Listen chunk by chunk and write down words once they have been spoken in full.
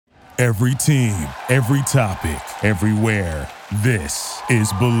Every team, every topic, everywhere. This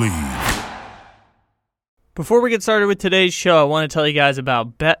is Believe. Before we get started with today's show, I want to tell you guys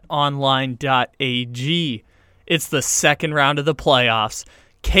about betonline.ag. It's the second round of the playoffs.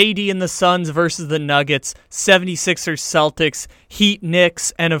 KD and the Suns versus the Nuggets, 76ers Celtics, Heat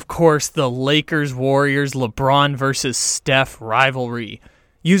Knicks, and of course the Lakers Warriors, LeBron versus Steph rivalry.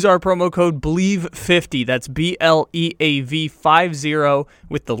 Use our promo code BLEAV50, that's BLEAV50,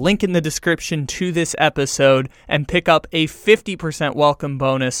 with the link in the description to this episode, and pick up a 50% welcome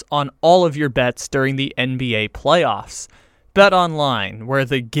bonus on all of your bets during the NBA playoffs. Bet online, where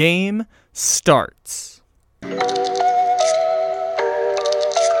the game starts.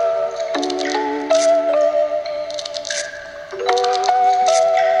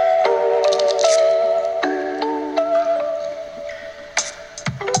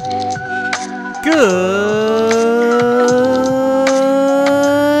 Good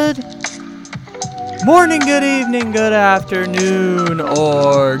morning, good evening, good afternoon,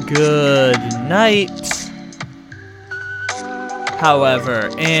 or good night.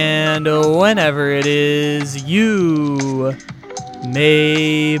 However, and whenever it is you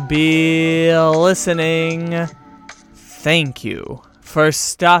may be listening, thank you for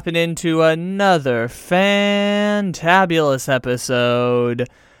stopping into another fantabulous episode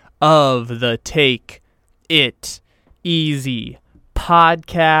of the Take It Easy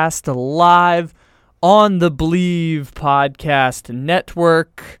podcast, live on the Believe podcast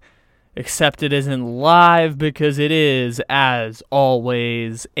network, except it isn't live because it is, as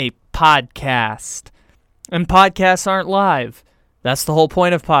always, a podcast. And podcasts aren't live. That's the whole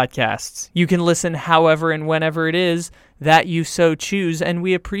point of podcasts. You can listen however and whenever it is that you so choose, and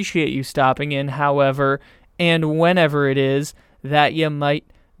we appreciate you stopping in however and whenever it is that you might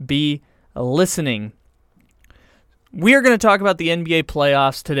be listening. We are going to talk about the NBA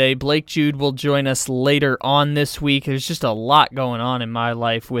playoffs today. Blake Jude will join us later on this week. There's just a lot going on in my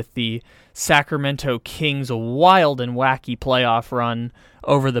life with the Sacramento Kings' wild and wacky playoff run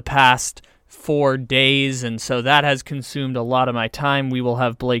over the past 4 days, and so that has consumed a lot of my time. We will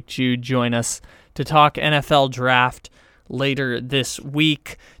have Blake Jude join us to talk NFL draft later this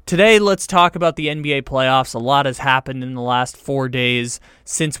week. Today, let's talk about the NBA playoffs. A lot has happened in the last 4 days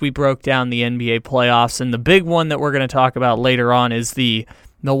since we broke down the NBA playoffs, and the big one that we're going to talk about later on is the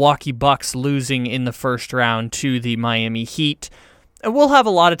Milwaukee Bucks losing in the first round to the Miami Heat. And we'll have a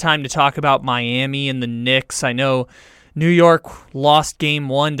lot of time to talk about Miami and the Knicks. I know New York lost game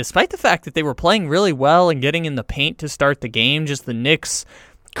one, despite the fact that they were playing really well and getting in the paint to start the game. Just the Knicks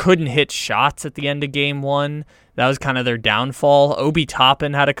couldn't hit shots at the end of game one. That was kind of their downfall. Obi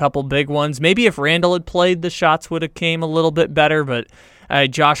Toppin had a couple big ones. Maybe if Randall had played, the shots would have came a little bit better, but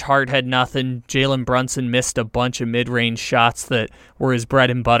Josh Hart had nothing. Jalen Brunson missed a bunch of mid-range shots that were his bread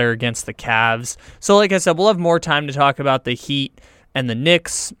and butter against the Cavs. So like I said, we'll have more time to talk about the Heat and the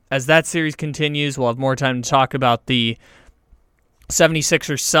Knicks. As that series continues, we'll have more time to talk about the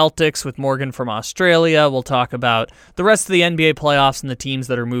 76ers Celtics with Morgan from Australia. We'll talk about the rest of the NBA playoffs and the teams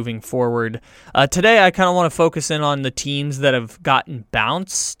that are moving forward. Today, I kind of want to focus in on the teams that have gotten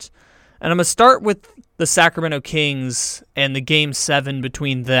bounced. And I'm going to start with the Sacramento Kings and the Game 7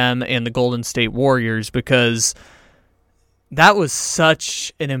 between them and the Golden State Warriors, because that was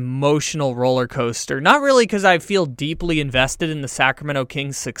such an emotional roller coaster. Not really because I feel deeply invested in the Sacramento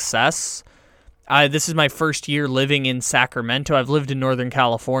Kings' success. This is my first year living in Sacramento. I've lived in Northern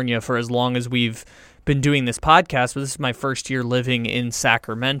California for as long as we've been doing this podcast, but this is my first year living in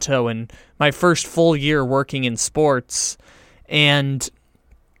Sacramento and my first full year working in sports. And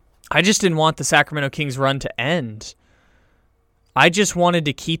I just didn't want the Sacramento Kings run to end. I just wanted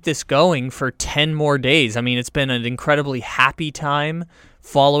to keep this going for 10 more days. I mean, it's been an incredibly happy time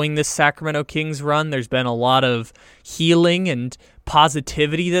following this Sacramento Kings run. There's been a lot of healing and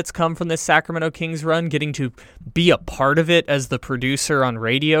positivity that's come from this Sacramento Kings run, getting to be a part of it as the producer on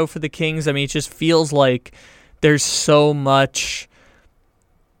radio for the Kings. I mean, it just feels like there's so much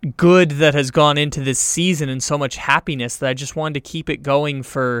good that has gone into this season and so much happiness that I just wanted to keep it going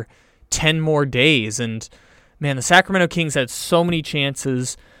for 10 more days. And man, the Sacramento Kings had so many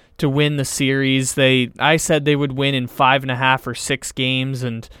chances to win the series. I said they would win in 5.5 or 6 games,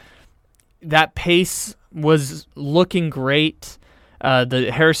 and that pace was looking great.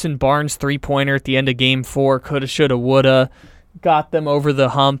 The Harrison Barnes three-pointer at the end of Game 4 coulda, shoulda, woulda got them over the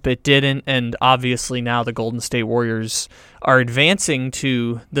hump. It didn't, and obviously now the Golden State Warriors are advancing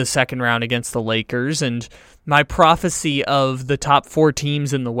to the second round against the Lakers, and my prophecy of the top 4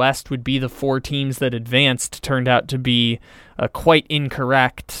 teams in the West would be the 4 teams that advanced turned out to be quite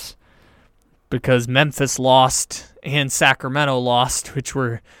incorrect, because Memphis lost and Sacramento lost, which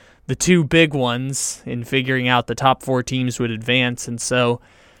were the two big ones in figuring out the top 4 teams would advance. And so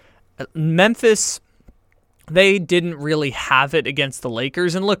Memphis, they didn't really have it against the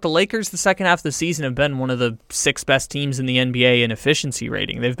Lakers. And look, the Lakers the second half of the season have been one of the 6 best teams in the NBA in efficiency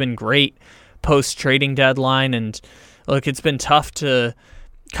rating. They've been great post-trading deadline. And look, it's been tough to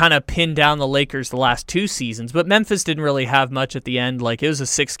kind of pin down the Lakers the last 2 seasons. But Memphis didn't really have much at the end. Like, it was a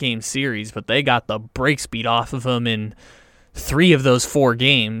 6-game series, but they got the brakes beat off of them in 3 of those 4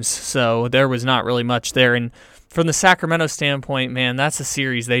 games. So there was not really much there. And from the Sacramento standpoint, man, that's a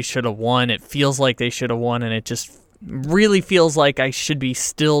series they should have won. It feels like they should have won, and it just really feels like I should be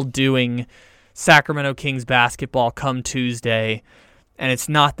still doing Sacramento Kings basketball come Tuesday, and it's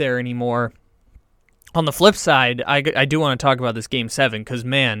not there anymore. On the flip side, I do want to talk about this Game 7 because,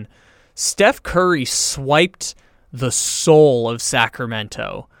 man, Steph Curry swiped the soul of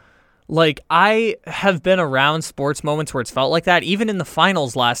Sacramento. Like, I have been around sports moments where it's felt like that. Even in the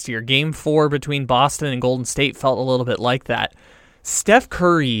finals last year, Game 4 between Boston and Golden State felt a little bit like that. Steph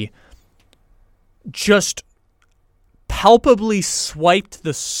Curry just palpably swiped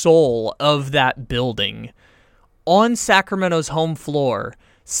the soul of that building. On Sacramento's home floor,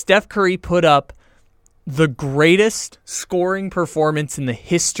 Steph Curry put up the greatest scoring performance in the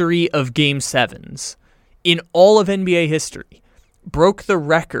history of Game 7s, in all of NBA history. Broke the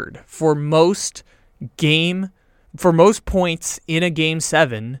record for most points in a Game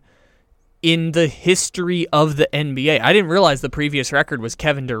 7 in the history of the NBA. I didn't realize the previous record was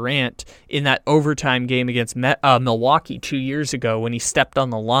Kevin Durant in that overtime game against Milwaukee 2 years ago when he stepped on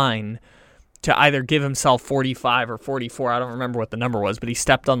the line to either give himself 45 or 44. I don't remember what the number was, but he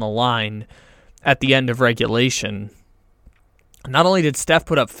stepped on the line at the end of regulation. Not only did Steph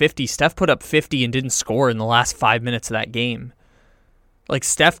put up 50, Steph put up 50 and didn't score in the last 5 minutes of that game. Like,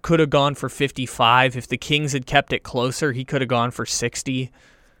 Steph could have gone for 55. If the Kings had kept it closer, he could have gone for 60.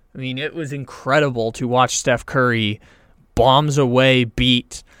 I mean, it was incredible to watch Steph Curry bombs away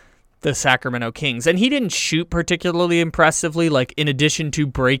beat the Sacramento Kings. And he didn't shoot particularly impressively. Like, in addition to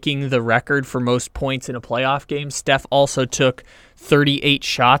breaking the record for most points in a playoff game, Steph also took 38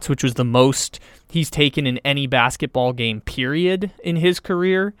 shots, which was the most he's taken in any basketball game, period, in his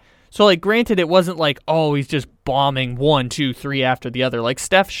career. So, like, granted, it wasn't like, oh, he's just bombing 1, 2, 3 after the other. Like,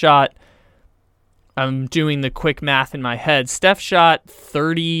 Steph shot, I'm doing the quick math in my head, Steph shot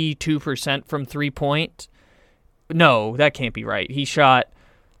 32% from three-point. No, that can't be right. He shot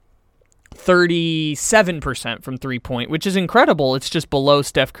 37% from three-point, which is incredible. It's just below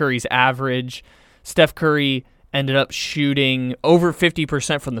Steph Curry's average. Steph Curry ended up shooting over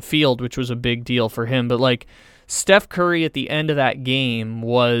 50% from the field, which was a big deal for him. But, like, Steph Curry at the end of that game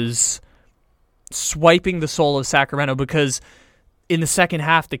was swiping the soul of Sacramento because in the second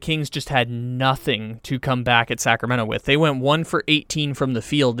half, the Kings just had nothing to come back at Sacramento with. They went 1 for 18 from the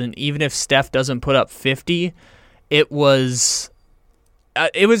field, and even if Steph doesn't put up 50, it was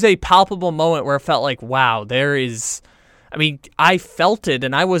a palpable moment where it felt like, wow, I felt it,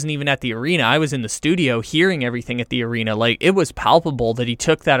 and I wasn't even at the arena. I was in the studio hearing everything at the arena. Like, it was palpable that he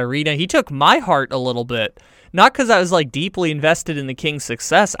took that arena. He took my heart a little bit. Not because I was, like, deeply invested in the Kings'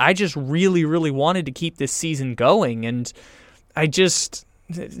 success. I just really, really wanted to keep this season going. And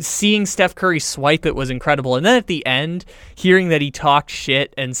seeing Steph Curry swipe it was incredible. And then at the end, hearing that he talked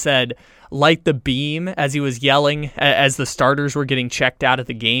shit and said, light the beam, as he was yelling as the starters were getting checked out of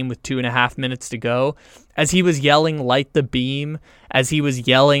the game with 2.5 minutes to go. As he was yelling, light the beam, as he was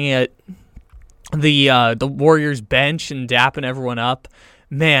yelling at the Warriors bench and dapping everyone up.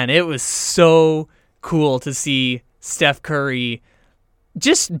 Man, it was so cool to see Steph Curry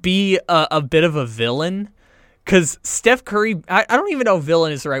just be a bit of a villain, because Steph Curry, I don't even know if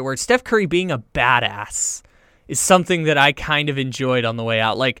villain is the right word. Steph Curry being a badass is something that I kind of enjoyed on the way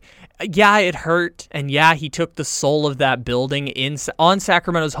out. Like, yeah, it hurt, and yeah, he took the soul of that building on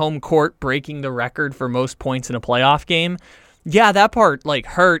Sacramento's home court, breaking the record for most points in a playoff game. Yeah, that part, like,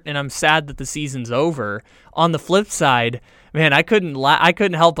 hurt, and I'm sad that the season's over. On the flip side, man, I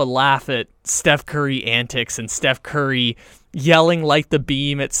couldn't help but laugh at Steph Curry antics and Steph Curry yelling like the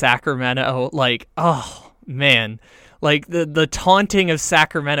beam at Sacramento. Like, oh, man. Like, the taunting of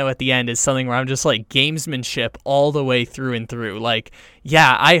Sacramento at the end is something where I'm just like, gamesmanship all the way through and through. Like,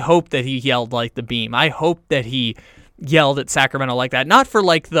 yeah, I hope that he yelled like the beam. I hope that he yelled at Sacramento like that. Not for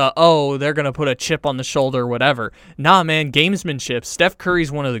like they're going to put a chip on the shoulder or whatever. Nah, man, gamesmanship. Steph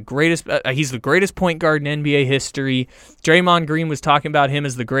Curry's one of the greatest. He's the greatest point guard in NBA history. Draymond Green was talking about him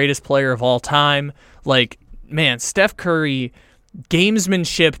as the greatest player of all time. Like, man, Steph Curry,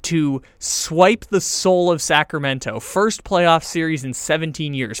 gamesmanship to swipe the soul of Sacramento. First playoff series in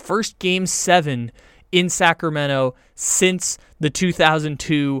 17 years. First Game 7 in Sacramento since the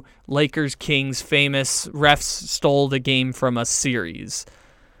 2002 Lakers-Kings famous refs stole the game from us series.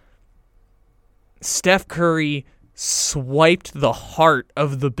 Steph Curry swiped the heart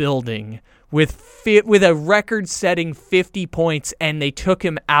of the building with a record-setting 50 points, and they took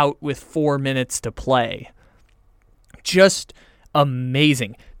him out with 4 minutes to play. Just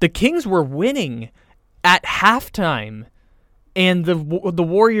amazing. The Kings were winning at halftime, and the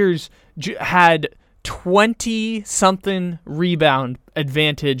Warriors had 20-something rebound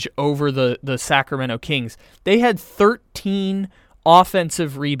advantage over the Sacramento Kings. They had 13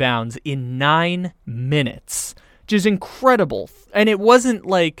 offensive rebounds in 9 minutes, which is incredible. And it wasn't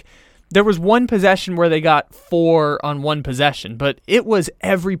like there was one possession where they got 4 on one possession, but it was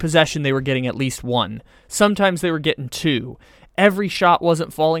every possession they were getting at least 1. Sometimes they were getting 2. Every shot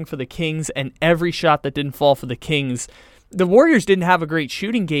wasn't falling for the Kings, and every shot that didn't fall for the Kings, the Warriors didn't have a great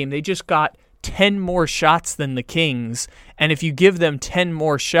shooting game. They just got 10 more shots than the Kings, and if you give them 10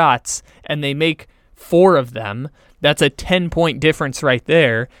 more shots and they make 4 of them, that's a 10-point difference right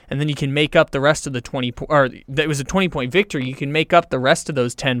there, and then you can make up the rest of the 20 or that was a 20-point victory. You can make up the rest of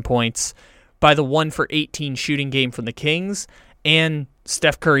those 10 points by the 1 for 18 shooting game from the Kings and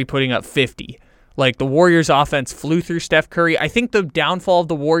Steph Curry putting up 50. Like, the Warriors offense flew through Steph Curry. I think the downfall of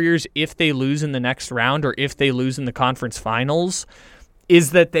the Warriors, if they lose in the next round or if they lose in the conference finals,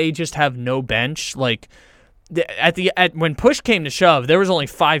 is that they just have no bench. Like, when push came to shove, there was only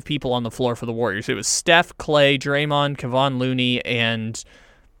 5 people on the floor for the Warriors. It was Steph, Clay, Draymond, Kevon Looney, and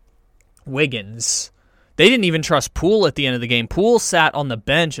Wiggins. They didn't even trust Poole at the end of the game. Poole sat on the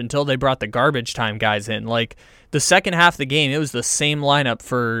bench until they brought the garbage time guys in. Like, the second half of the game, it was the same lineup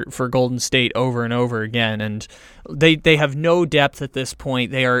for Golden State over and over again, and they have no depth at this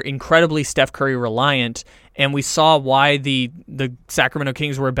point. They are incredibly Steph Curry reliant, and we saw why the Sacramento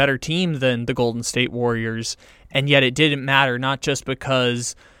Kings were a better team than the Golden State Warriors, and yet it didn't matter, not just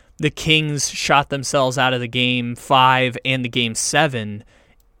because the Kings shot themselves out of the Game 5 and the Game 7,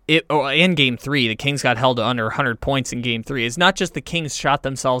 and Game 3. The Kings got held to under 100 points in Game 3. It's not just the Kings shot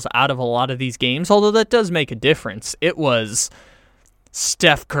themselves out of a lot of these games, although that does make a difference. It was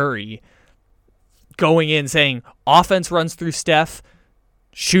Steph Curry going in saying, offense runs through Steph,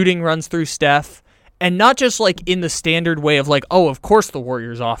 shooting runs through Steph, and not just like in the standard way of like, oh, of course the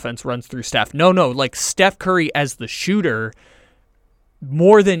Warriors offense runs through Steph. No, like Steph Curry as the shooter,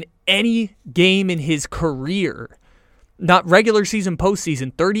 more than any game in his career, not regular season,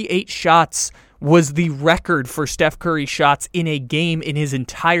 postseason, 38 shots was the record for Steph Curry shots in a game in his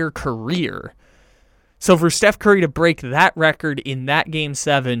entire career. So for Steph Curry to break that record in that Game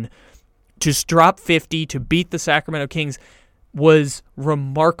 7, to drop 50, to beat the Sacramento Kings, was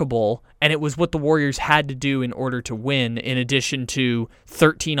remarkable, and it was what the Warriors had to do in order to win, in addition to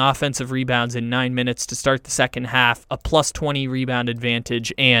 13 offensive rebounds in 9 minutes to start the second half, a plus 20 rebound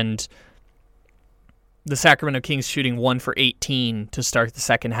advantage, and the Sacramento Kings shooting 1 for 18 to start the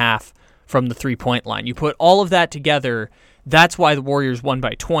second half from the three-point line. You put all of that together, that's why the Warriors won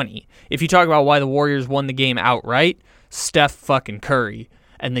by 20. If you talk about why the Warriors won the game outright, Steph fucking Curry.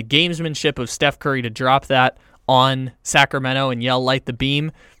 And the gamesmanship of Steph Curry to drop that on Sacramento and yell, light the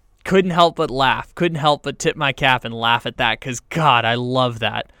beam, couldn't help but laugh. Couldn't help but tip my cap and laugh at that, because, God, I love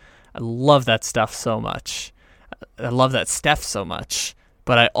that. I love that stuff so much. I love that Steph so much.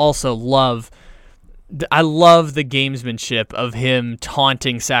 But I also love the gamesmanship of him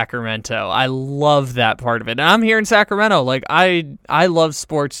taunting Sacramento. I love that part of it. And I'm here in Sacramento. Like, I love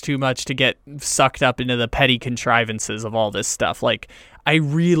sports too much to get sucked up into the petty contrivances of all this stuff. Like, I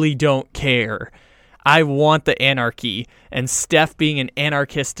really don't care. I want the anarchy, and Steph being an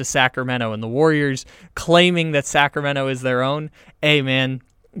anarchist to Sacramento and the Warriors claiming that Sacramento is their own. Hey, man,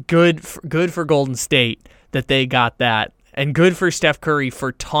 good for Golden State that they got that. And good for Steph Curry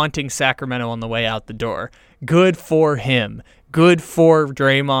for taunting Sacramento on the way out the door. Good for him. Good for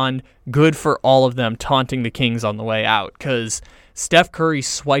Draymond. Good for all of them taunting the Kings on the way out. Because Steph Curry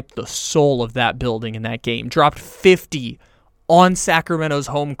swiped the soul of that building in that game. Dropped 50 on Sacramento's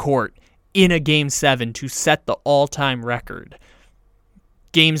home court in a Game 7 to set the all-time record.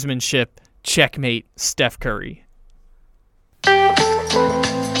 Gamesmanship, checkmate, Steph Curry.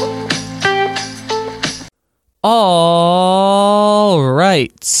 All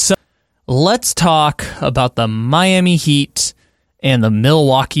right, so let's talk about the Miami Heat and the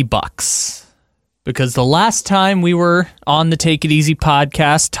Milwaukee Bucks. Because the last time we were on the Take It Easy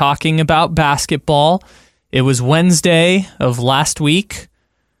podcast talking about basketball, it was Wednesday of last week,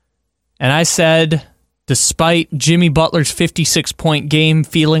 and I said, despite Jimmy Butler's 56-point game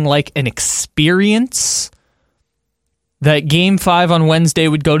feeling like an experience, that Game 5 on Wednesday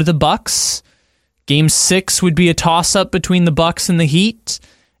would go to the Bucks. Game 6 would be a toss-up between the Bucks and the Heat,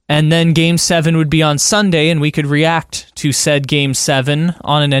 and then Game 7 would be on Sunday, and we could react to said Game 7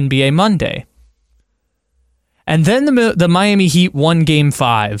 on an NBA Monday. And then the Miami Heat won Game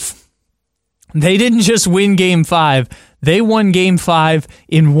 5. They didn't just win Game 5. They won Game 5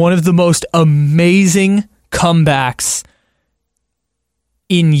 in one of the most amazing comebacks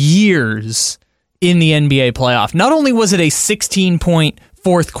in years in the NBA playoff. Not only was it a 16-point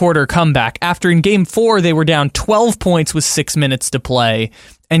fourth quarter comeback, after in Game 4 they were down 12 points with 6 minutes to play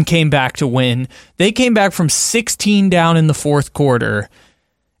and came back to win. They came back from 16 down in the fourth quarter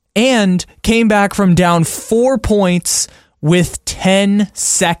and came back from down 4 points with 10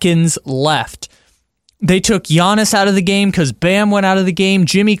 seconds left. They took Giannis out of the game because Bam went out of the game.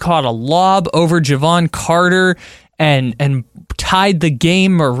 Jimmy caught a lob over Javon Carter and tied the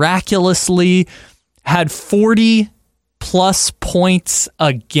game miraculously. Had 40-plus points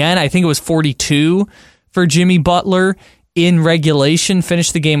again. I think it was 42 for Jimmy Butler in regulation.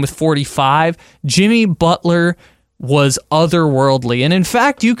 Finished the game with 45. Jimmy Butler was otherworldly. And in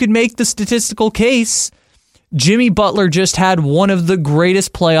fact, you could make the statistical case Jimmy Butler just had one of the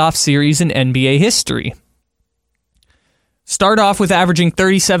greatest playoff series in NBA history. Start off with averaging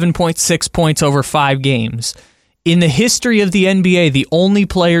 37.6 points over 5 games. In the history of the NBA, the only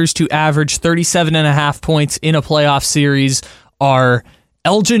players to average 37.5 points in a playoff series are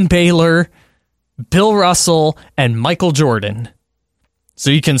Elgin Baylor, Bill Russell, and Michael Jordan. So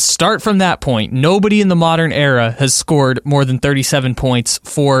you can start from that point. Nobody in the modern era has scored more than 37 points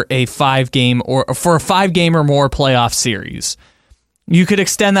for a 5-game or more playoff series. You could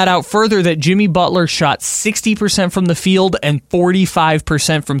extend that out further that Jimmy Butler shot 60% from the field and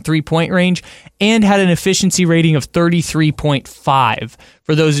 45% from three-point range and had an efficiency rating of 33.5.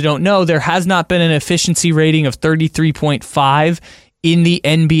 For those who don't know, there has not been an efficiency rating of 33.5 in the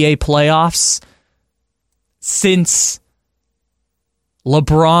NBA playoffs since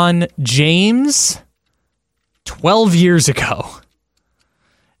LeBron James 12 years ago.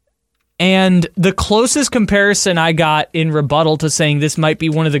 And the closest comparison I got in rebuttal to saying this might be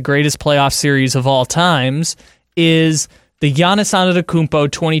one of the greatest playoff series of all times is the Giannis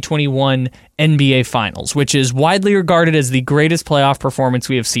Antetokounmpo 2021 NBA Finals, which is widely regarded as the greatest playoff performance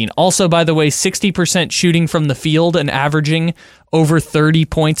we have seen. Also, by the way, 60% shooting from the field and averaging over 30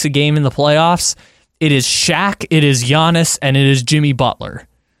 points a game in the playoffs. It is Shaq, it is Giannis, and it is Jimmy Butler.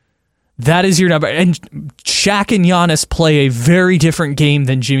 That is your number. And Shaq and Giannis play a very different game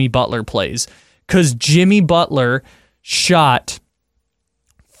than Jimmy Butler plays, because Jimmy Butler shot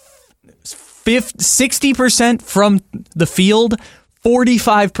 60% from the field,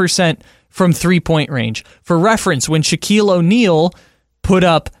 45% from three-point range. For reference, when Shaquille O'Neal put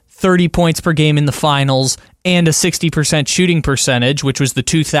up 30 points per game in the finals and a 60% shooting percentage, which was the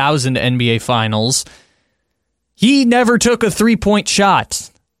 2000 NBA Finals, he never took a three-point shot.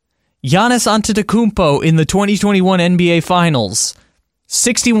 Giannis Antetokounmpo in the 2021 NBA Finals,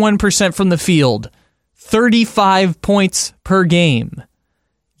 61% from the field, 35 points per game.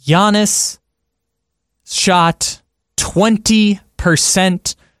 Giannis shot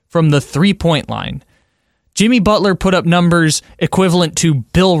 20% from the three-point line. Jimmy Butler put up numbers equivalent to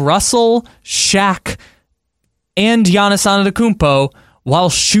Bill Russell, Shaq, and Giannis Antetokounmpo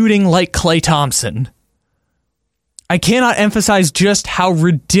while shooting like Klay Thompson. I cannot emphasize just how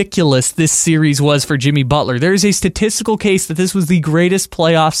ridiculous this series was for Jimmy Butler. There is a statistical case that this was the greatest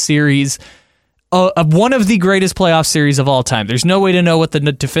playoff series, one of the greatest playoff series of all time. There's no way to know what the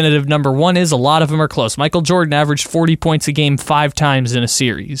definitive number one is. A lot of them are close. Michael Jordan averaged 40 points a game 5 times in a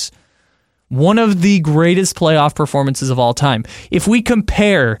series. One of the greatest playoff performances of all time. If we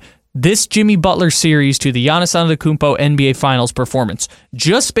compare this Jimmy Butler series to the Giannis Antetokounmpo NBA Finals performance,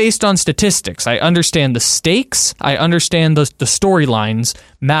 just based on statistics, I understand the stakes, I understand the storylines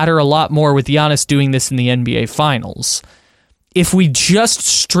matter a lot more with Giannis doing this in the NBA Finals. If we just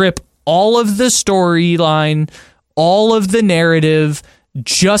strip all of the storyline, all of the narrative,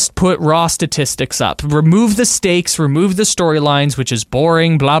 just put raw statistics up, remove the stakes, remove the storylines, which is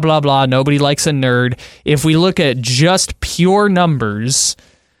boring, blah, blah, blah, nobody likes a nerd. If we look at just pure numbers,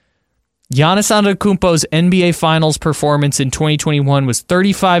 Giannis Antetokounmpo's NBA Finals performance in 2021 was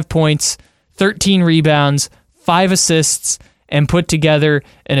 35 points, 13 rebounds, 5 assists, and put together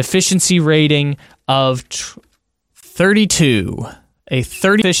an efficiency rating of 32. A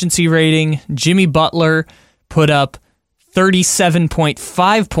 30 efficiency rating. Jimmy Butler put up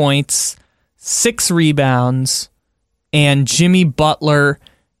 37.5 points, 6 rebounds, and Jimmy Butler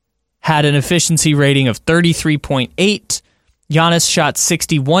had an efficiency rating of 33.8. Giannis shot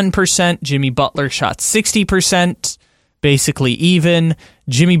 61%, Jimmy Butler shot 60%, basically even.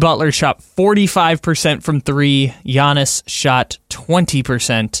 Jimmy Butler shot 45% from three. Giannis shot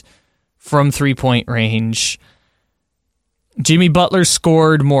 20% from three-point range. Jimmy Butler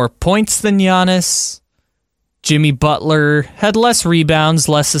scored more points than Giannis. Jimmy Butler had less rebounds,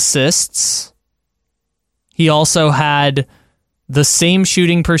 less assists. He also had the same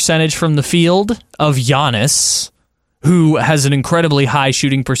shooting percentage from the field of Giannis, who has an incredibly high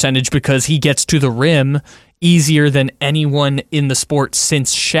shooting percentage because he gets to the rim easier than anyone in the sport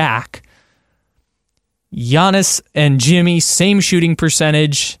since Shaq. Giannis and Jimmy, same shooting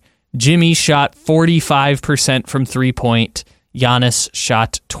percentage. Jimmy shot 45% from three-point. Giannis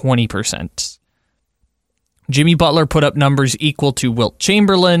shot 20%. Jimmy Butler put up numbers equal to Wilt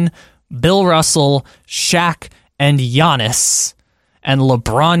Chamberlain, Bill Russell, Shaq, and Giannis, and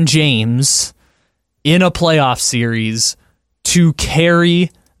LeBron James in a playoff series to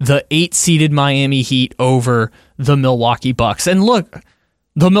carry the 8-seeded Miami Heat over the Milwaukee Bucks. And look,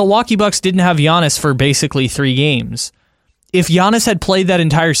 the Milwaukee Bucks didn't have Giannis for basically 3 games. If Giannis had played that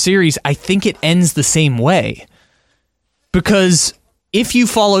entire series, I think it ends the same way. Because if you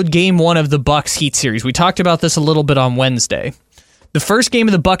followed game 1 of the Bucks Heat series, we talked about this a little bit on Wednesday. The first game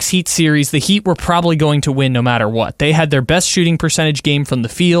of the Bucks Heat series, the Heat were probably going to win no matter what. They had their best shooting percentage game from the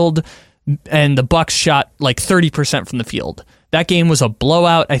field, and the Bucks shot like 30% from the field. That game was a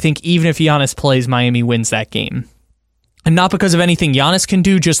blowout. I think even if Giannis plays, Miami wins that game. And not because of anything Giannis can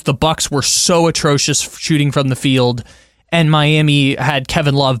do, just the Bucks were so atrocious shooting from the field, and Miami had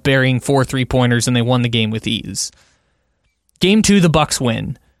Kevin Love burying 4 3-pointers, and they won the game with ease. Game 2, the Bucks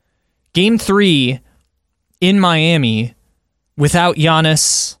win. Game 3, in Miami, without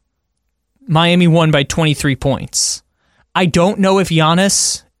Giannis, Miami won by 23 points. I don't know if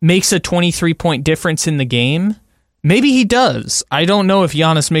Giannis makes a 23-point difference in the game. Maybe he does. I don't know if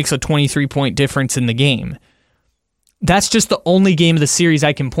Giannis makes a 23-point difference in the game. That's just the only game of the series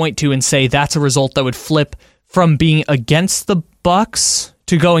I can point to and say that's a result that would flip from being against the Bucks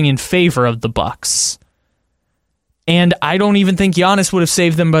to going in favor of the Bucks. And I don't even think Giannis would have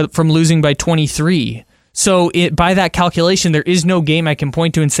saved them from losing by 23. So by that calculation, there is no game I can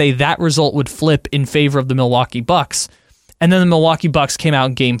point to and say that result would flip in favor of the Milwaukee Bucks. And then the Milwaukee Bucks came out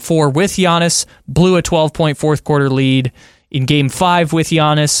in Game 4 with Giannis, blew a 12-point fourth quarter lead. In Game 5 with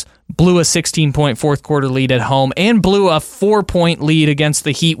Giannis, blew a 16-point fourth quarter lead at home, and blew a 4-point lead against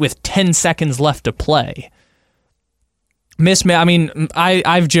the Heat with 10 seconds left to play.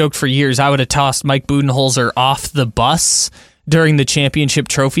 I've joked for years I would have tossed Mike Budenholzer off the bus during the championship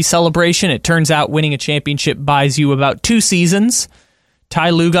trophy celebration. It turns out winning a championship buys you about 2 seasons. Ty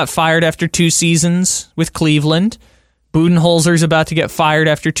Lue got fired after 2 seasons with Cleveland. Budenholzer's about to get fired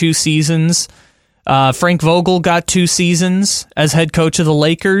after 2 seasons. Frank Vogel got 2 seasons as head coach of the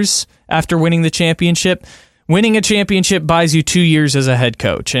Lakers after winning the championship. Winning a championship buys you 2 years as a head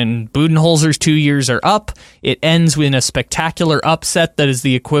coach, and Budenholzer's 2 years are up. It ends with a spectacular upset that is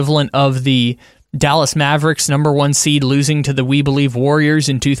the equivalent of the Dallas Mavericks #1 seed losing to the We Believe Warriors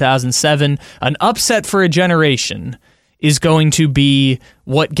in 2007. An upset for a generation is going to be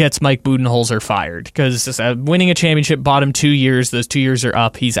what gets Mike Budenholzer fired, because winning a championship bought him 2 years. Those 2 years are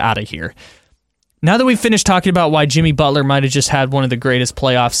up. He's out of here. Now that we've finished talking about why Jimmy Butler might have just had one of the greatest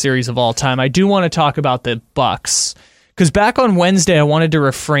playoff series of all time, I do want to talk about the Bucks. Because back on Wednesday, I wanted to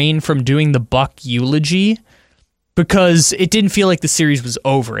refrain from doing the Buck eulogy because it didn't feel like the series was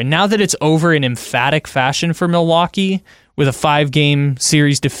over. And now that it's over in emphatic fashion for Milwaukee, with a 5-game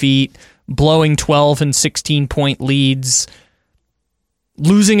series defeat, blowing 12 and 16-point leads,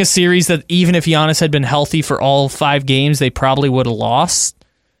 losing a series that even if Giannis had been healthy for all 5 games, they probably would have lost.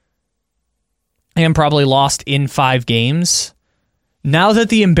 And probably lost in 5 games. Now that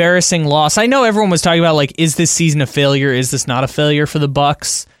the embarrassing loss, I know everyone was talking about, like, is this season a failure? Is this not a failure for the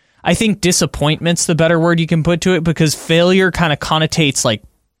Bucks? I think disappointment's the better word you can put to it, because failure kind of connotates, like,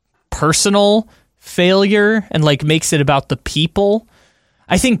 personal failure and, like, makes it about the people.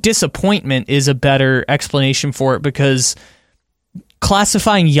 I think disappointment is a better explanation for it, because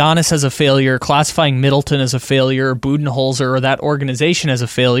classifying Giannis as a failure, classifying Middleton as a failure, Budenholzer or that organization as a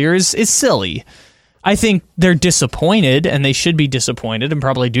failure is silly. I think they're disappointed, and they should be disappointed, and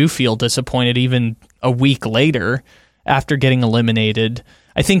probably do feel disappointed even a week later after getting eliminated.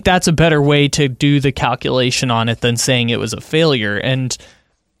 I think that's a better way to do the calculation on it than saying it was a failure. And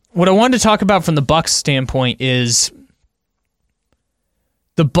what I wanted to talk about from the Bucks standpoint is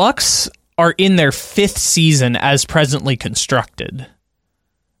the Bucks are in their 5th season as presently constructed.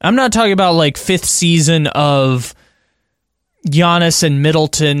 I'm not talking about like 5th season of Giannis and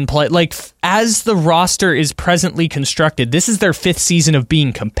Middleton play. Like, as the roster is presently constructed, this is their 5th season of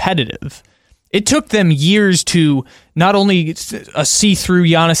being competitive. It took them years to not only see through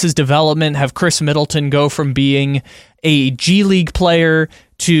Giannis's development, have Chris Middleton go from being a G League player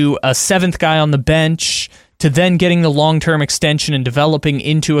to a seventh guy on the bench, to then getting the long-term extension and developing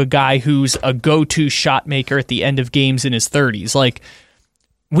into a guy who's a go-to shot maker at the end of games in his 30s. Like,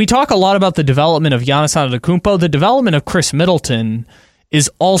 we talk a lot about the development of Giannis Antetokounmpo. The development of Chris Middleton is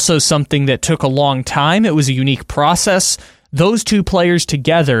also something that took a long time. It was a unique process. Those two players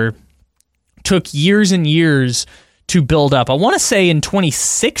together took years and years to build up. I want to say in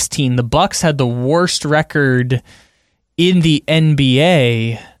 2016, the Bucks had the worst record in the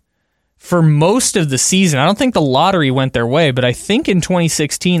NBA for most of the season. I don't think the lottery went their way, but I think in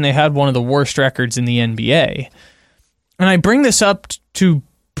 2016 they had one of the worst records in the NBA. And I bring this up to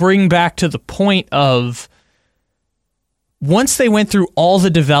bring back to the point of, once they went through all the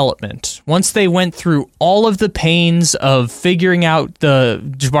development, once they went through all of the pains of figuring out the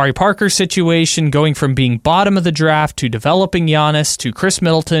Jabari Parker situation, going from being bottom of the draft to developing Giannis to Chris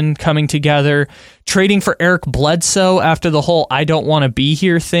Middleton coming together, trading for Eric Bledsoe after the whole I don't want to be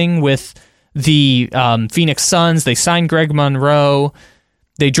here thing with the Phoenix Suns, they signed Greg Monroe,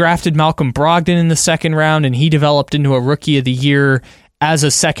 they drafted Malcolm Brogdon in the second round, and he developed into a Rookie of the Year as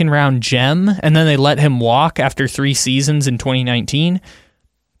a second-round gem, and then they let him walk after 3 seasons in 2019.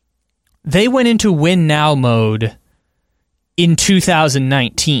 They went into win-now mode in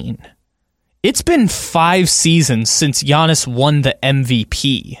 2019. It's been 5 seasons since Giannis won the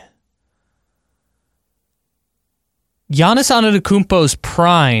MVP. Giannis Antetokounmpo's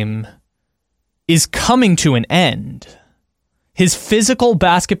prime is coming to an end. His physical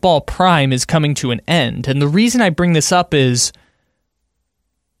basketball prime is coming to an end, and the reason I bring this up is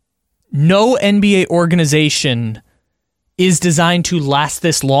no NBA organization is designed to last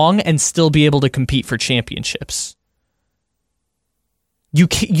this long and still be able to compete for championships.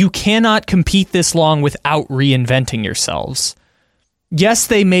 You cannot compete this long without reinventing yourselves. Yes,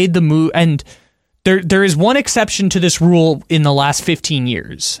 they made the move, and there is one exception to this rule in the last 15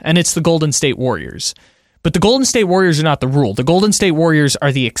 years, and it's the Golden State Warriors. But the Golden State Warriors are not the rule. The Golden State Warriors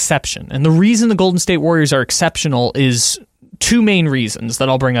are the exception. And the reason the Golden State Warriors are exceptional is 2 main reasons that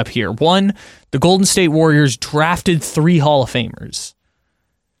I'll bring up here. One, the Golden State Warriors drafted 3 Hall of Famers.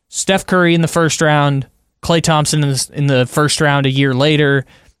 Steph Curry in the first round, Klay Thompson in the first round a year later.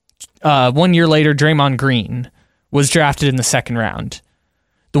 1 year later, Draymond Green was drafted in the second round.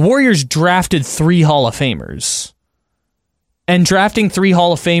 The Warriors drafted 3 Hall of Famers. And drafting 3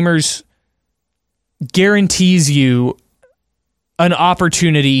 Hall of Famers guarantees you an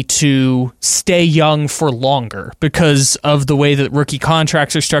opportunity to stay young for longer because of the way that rookie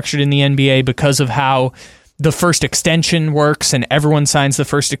contracts are structured in the NBA, because of how the first extension works and everyone signs the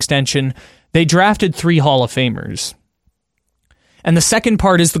first extension. They drafted 3 Hall of Famers. And the second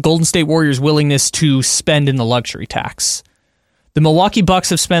part is the Golden State Warriors' willingness to spend in the luxury tax. The Milwaukee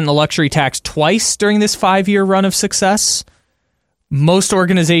Bucks have spent the luxury tax twice during this 5-year run of success. Most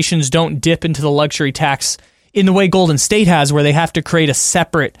organizations don't dip into the luxury tax in the way Golden State has, where they have to create a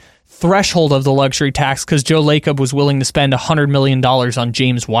separate threshold of the luxury tax because Joe Lacob was willing to spend $100 million on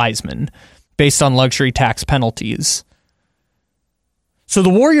James Wiseman based on luxury tax penalties. So the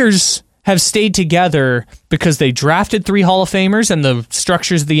Warriors have stayed together because they drafted 3 Hall of Famers, and the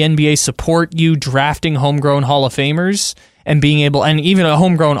structures of the NBA support you drafting homegrown Hall of Famers and being able, and even a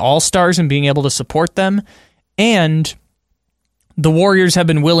homegrown All-Stars, and being able to support them. And the Warriors have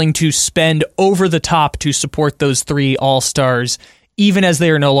been willing to spend over the top to support those 3 All-Stars, even as they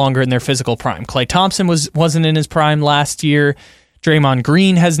are no longer in their physical prime. Klay Thompson wasn't in his prime last year. Draymond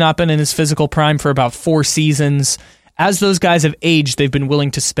Green has not been in his physical prime for about 4 seasons. As those guys have aged, they've been willing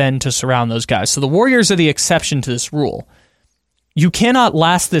to spend to surround those guys. So the Warriors are the exception to this rule. You cannot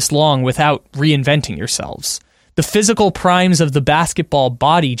last this long without reinventing yourselves. The physical primes of the basketball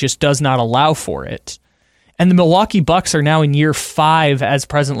body just does not allow for it. And the Milwaukee Bucks are now in year 5 as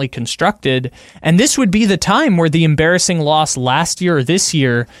presently constructed, and this would be the time where the embarrassing loss last year or this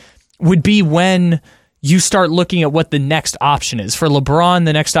year would be when you start looking at what the next option is. For LeBron,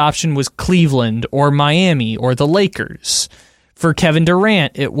 the next option was Cleveland or Miami or the Lakers. For Kevin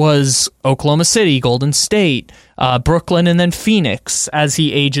Durant, it was Oklahoma City, Golden State, Brooklyn, and then Phoenix as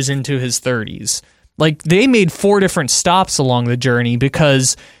he ages into his 30s. Like, they made 4 different stops along the journey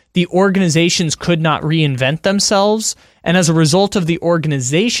because the organizations could not reinvent themselves, and as a result of the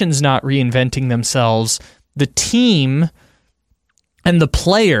organizations not reinventing themselves, the team and the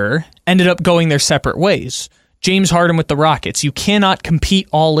player ended up going their separate ways. James Harden with the Rockets. You cannot compete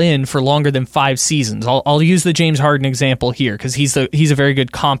all in for longer than 5 seasons. I'll use the James Harden example here because he's a very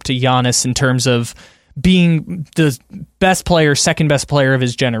good comp to Giannis in terms of being the best player, second best player of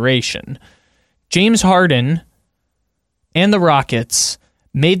his generation. James Harden and the Rockets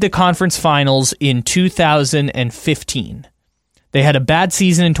made the conference finals in 2015. They had a bad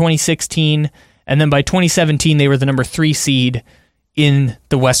season in 2016, and then by 2017, they were the number 3 seed in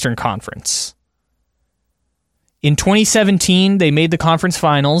the Western Conference. In 2017, they made the conference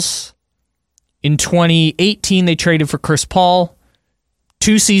finals. In 2018, they traded for Chris Paul.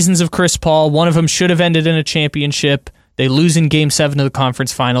 2 seasons of Chris Paul. One of them should have ended in a championship. They lose in Game 7 of the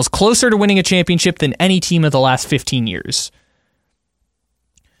conference finals, closer to winning a championship than any team of the last 15 years.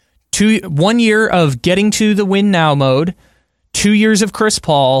 1 year of getting to the win now mode, 2 years of Chris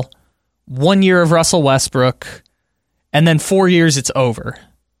Paul, 1 year of Russell Westbrook, and then 4 years it's over.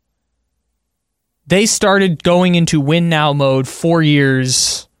 They started going into win now mode 4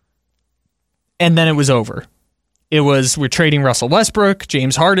 years, and then it was over. It was, we're trading Russell Westbrook,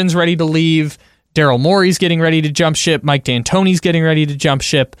 James Harden's ready to leave, Daryl Morey's getting ready to jump ship, Mike D'Antoni's getting ready to jump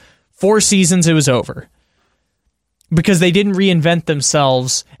ship. 4 seasons, it was over. Because they didn't reinvent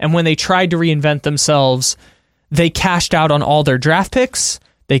themselves, and when they tried to reinvent themselves, they cashed out on all their draft picks,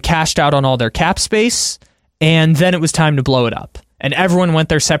 they cashed out on all their cap space, and then it was time to blow it up. And everyone went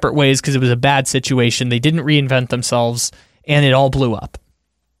their separate ways because it was a bad situation. They didn't reinvent themselves, and it all blew up.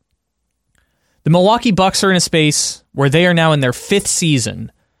 The Milwaukee Bucks are in a space where they are now in their 5th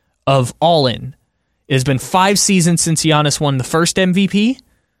season of all-in. It has been 5 seasons since Giannis won the first MVP.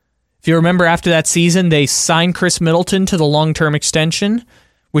 If you remember, after that season, they signed Chris Middleton to the long-term extension,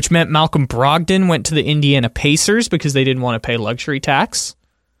 which meant Malcolm Brogdon went to the Indiana Pacers because they didn't want to pay luxury tax.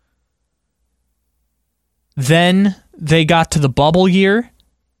 Then they got to the bubble year,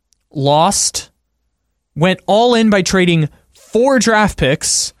 lost, went all in by trading 4 draft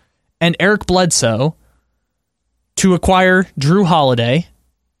picks and Eric Bledsoe to acquire Drew Holiday,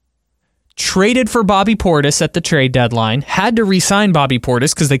 traded for Bobby Portis at the trade deadline, had to re-sign Bobby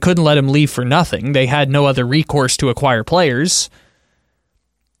Portis because they couldn't let him leave for nothing. They had no other recourse to acquire players.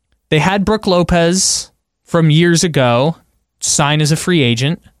 They had Brook Lopez from years ago sign as a free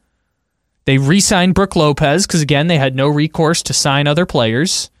agent. They re-signed Brook Lopez because, again, they had no recourse to sign other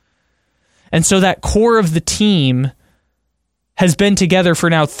players. And so that core of the team has been together for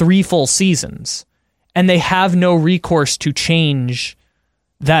now 3 full seasons, and they have no recourse to change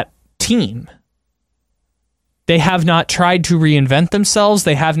that team. They have not tried to reinvent themselves.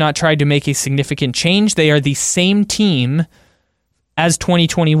 They have not tried to make a significant change. They are the same team as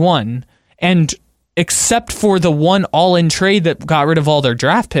 2021. And except for the one all-in trade that got rid of all their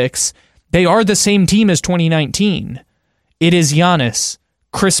draft picks, they are the same team as 2019. It is Giannis,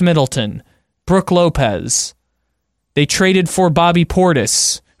 Chris Middleton, Brook Lopez. They traded for Bobby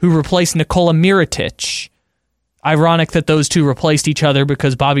Portis, who replaced Nikola Mirotic. Ironic that those two replaced each other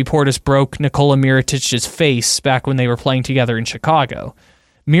because Bobby Portis broke Nikola Mirotic's face back when they were playing together in Chicago.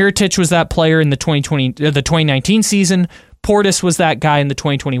 Mirotic was that player in the 2019 season. Portis was that guy in the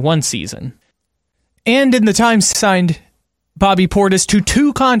 2021 season. And in the time signed Bobby Portis to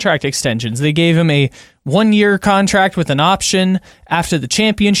 2 contract extensions. They gave him a 1-year contract with an option after the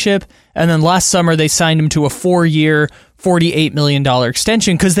championship, and then last summer they signed him to a 4-year, $48 million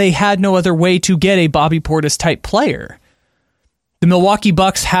extension because they had no other way to get a Bobby Portis type player. The Milwaukee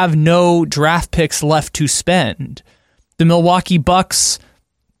Bucks have no draft picks left to spend. The Milwaukee Bucks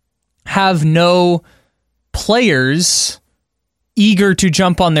have no players eager to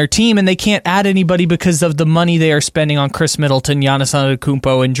jump on their team, and they can't add anybody because of the money they are spending on Chris Middleton, Giannis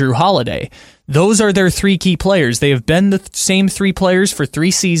Antetokounmpo, and Drew Holiday. Those are their 3 key players. They have been the same 3 players for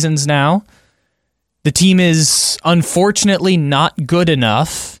 3 seasons now. The team is unfortunately not good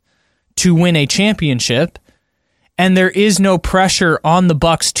enough to win a championship, and there is no pressure on the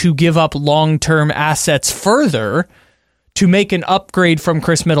Bucks to give up long-term assets further to make an upgrade from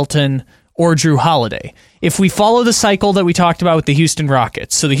Chris Middleton or Drew Holiday. If we follow the cycle that we talked about with the Houston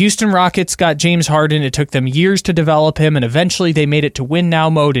Rockets, so the Houston Rockets got James Harden, it took them years to develop him, and eventually they made it to win now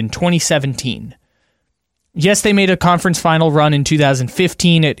mode in 2017. Yes, they made a conference final run in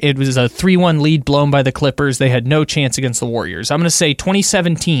 2015. It was a 3-1 lead blown by the Clippers. They had no chance against the Warriors. I'm going to say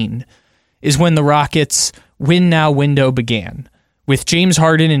 2017 is when the Rockets' win now window began, with James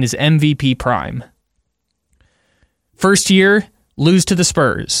Harden in his MVP prime. First year, lose to the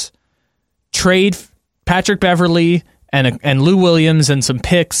Spurs. Trade Patrick Beverley and Lou Williams and some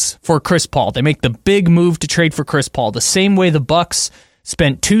picks for Chris Paul. They make the big move to trade for Chris Paul, the same way the Bucks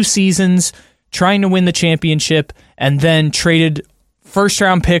spent 2 seasons trying to win the championship and then traded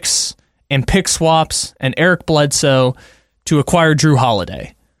first-round picks and pick swaps and Eric Bledsoe to acquire Drew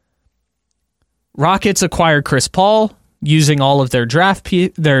Holiday. Rockets acquired Chris Paul using all of their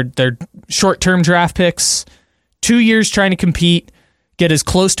their short-term draft picks. 2 years trying to compete. get as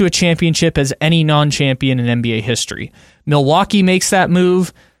close to a championship as any non-champion in NBA history. Milwaukee makes that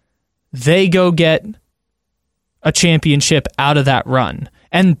move. They go get a championship out of that run.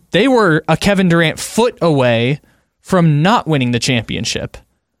 And they were a Kevin Durant foot away from not winning the championship.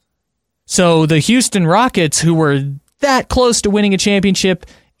 So the Houston Rockets, who were that close to winning a championship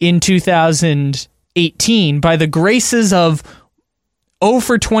in 2018, by the graces of 0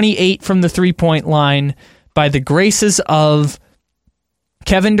 for 28 from the three-point line, by the graces of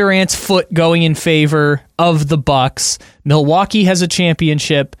Kevin Durant's foot going in favor of the Bucks, Milwaukee has a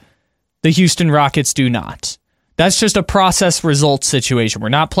championship. The Houston Rockets do not. That's just a process result situation. We're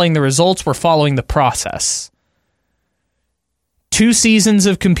not playing the results, we're following the process. 2 seasons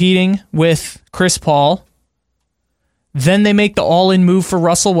of competing with Chris Paul. Then they make the all-in move for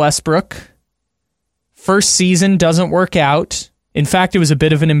Russell Westbrook. First season doesn't work out. In fact, it was a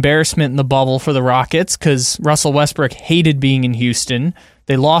bit of an embarrassment in the bubble for the Rockets because Russell Westbrook hated being in Houston.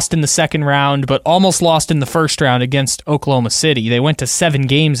 They lost in the second round, but almost lost in the first round against Oklahoma City. They went to 7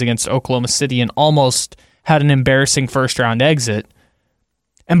 games against Oklahoma City and almost had an embarrassing first-round exit.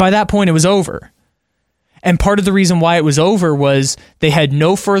 And by that point, it was over. And part of the reason why it was over was they had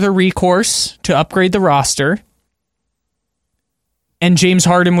no further recourse to upgrade the roster, and James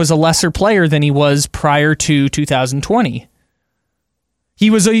Harden was a lesser player than he was prior to 2020. He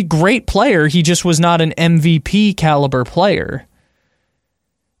was a great player, he just was not an MVP caliber player.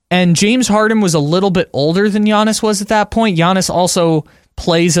 And James Harden was a little bit older than Giannis was at that point. Giannis also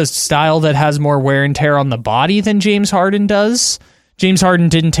plays a style that has more wear and tear on the body than James Harden does. James Harden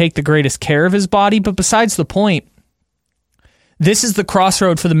didn't take the greatest care of his body, but besides the point, this is the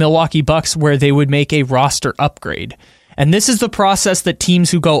crossroad for the Milwaukee Bucks where they would make a roster upgrade. And this is the process that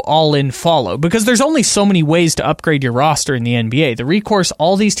teams who go all in follow, because there's only so many ways to upgrade your roster in the NBA. The recourse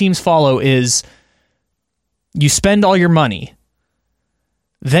all these teams follow is you spend all your money,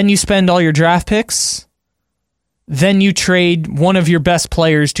 then you spend all your draft picks, then you trade one of your best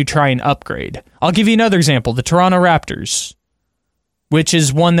players to try and upgrade. I'll give you another example, the Toronto Raptors, which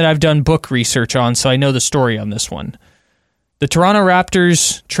is one that I've done book research on, so I know the story on this one. The Toronto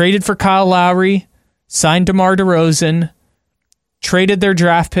Raptors traded for Kyle Lowry, signed DeMar DeRozan, traded their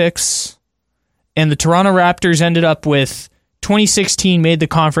draft picks, and the Toronto Raptors ended up with 2016 made the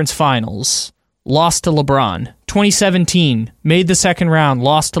conference finals, lost to LeBron. 2017 made the second round,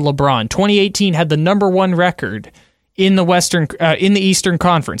 lost to LeBron. 2018 had the number 1 record in the Eastern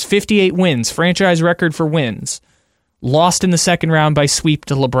Conference, 58 wins, franchise record for wins. Lost in the second round by sweep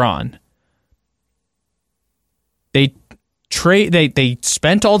to LeBron. They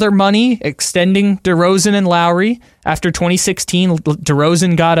spent all their money extending DeRozan and Lowry. After 2016,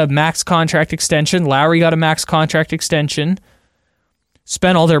 DeRozan got a max contract extension. Lowry got a max contract extension.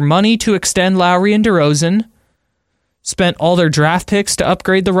 Spent all their money to extend Lowry and DeRozan. Spent all their draft picks to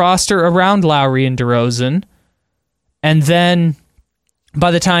upgrade the roster around Lowry and DeRozan. And then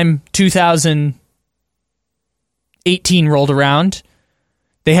by the time 2018 rolled around,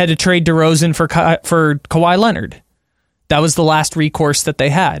 they had to trade DeRozan for Kawhi Leonard. That was the last recourse that they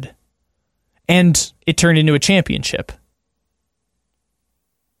had. And it turned into a championship.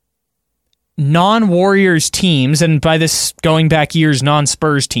 Non-Warriors teams, and by this going back years,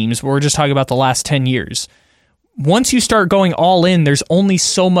 non-Spurs teams, we're just talking about the last 10 years. Once you start going all in, there's only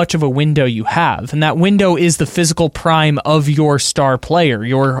so much of a window you have. And that window is the physical prime of your star player,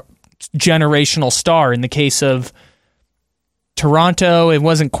 your generational star. In the case of Toronto, it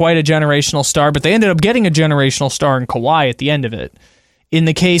wasn't quite a generational star, but they ended up getting a generational star in Kawhi at the end of it. In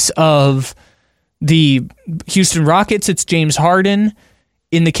the case of the Houston Rockets, it's James Harden.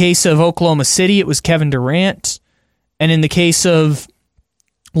 In the case of Oklahoma City, it was Kevin Durant. And in the case of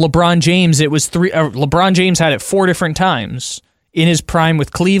LeBron James, it was LeBron James had it 4 different times. In his prime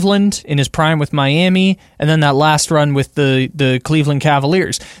with Cleveland, in his prime with Miami, and then that last run with the Cleveland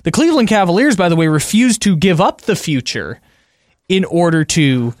Cavaliers. The Cleveland Cavaliers, by the way, refused to give up the future in order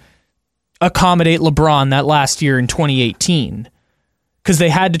to accommodate LeBron that last year in 2018. Because they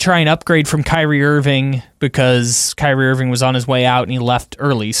had to try and upgrade from Kyrie Irving because Kyrie Irving was on his way out and he left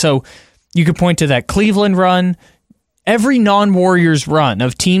early. So you could point to that Cleveland run. Every non-Warriors run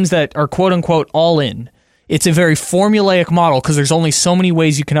of teams that are quote-unquote all in, it's a very formulaic model because there's only so many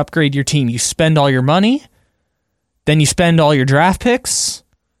ways you can upgrade your team. You spend all your money, then you spend all your draft picks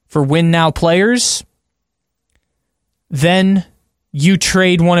for win-now players, then you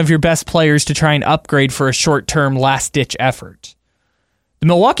trade one of your best players to try and upgrade for a short-term last-ditch effort. The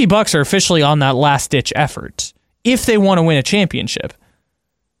Milwaukee Bucks are officially on that last-ditch effort if they want to win a championship.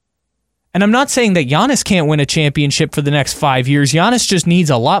 And I'm not saying that Giannis can't win a championship for the next 5 years. Giannis just needs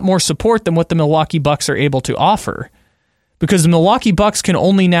a lot more support than what the Milwaukee Bucks are able to offer. because the Milwaukee Bucks can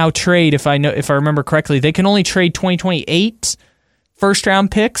only now trade, if I remember correctly, they can only trade 2028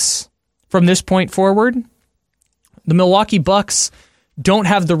 first-round picks from this point forward. The Milwaukee Bucks don't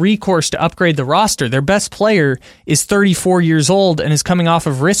have the recourse to upgrade the roster. Their best player is 34 years old and is coming off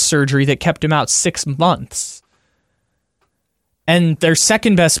of wrist surgery that kept him out 6 months. And their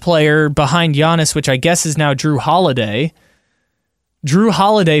second best player behind Giannis, which I guess is now Drew Holiday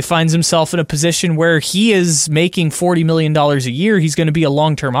finds himself in a position where he is making $40 million a year. He's going to be a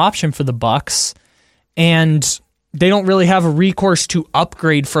long-term option for the Bucks, and they don't really have a recourse to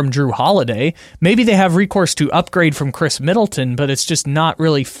upgrade from Drew Holiday. Maybe they have recourse to upgrade from Chris Middleton, but it's just not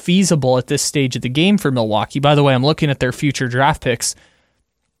really feasible at this stage of the game for Milwaukee. By the way, I'm looking at their future draft picks.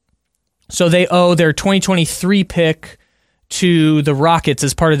 So they owe their 2023 pick to the Rockets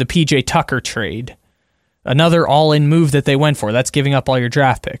as part of the PJ Tucker trade. Another all-in move that they went for. That's giving up all your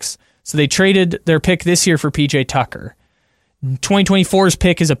draft picks. So they traded their pick this year for PJ Tucker. 2024's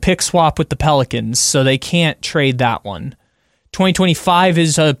pick is a pick swap with the Pelicans, so they can't trade that one. 2025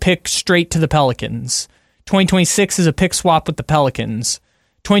 is a pick straight to the Pelicans. 2026 is a pick swap with the Pelicans.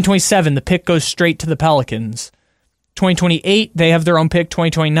 2027, the pick goes straight to the Pelicans. 2028, they have their own pick.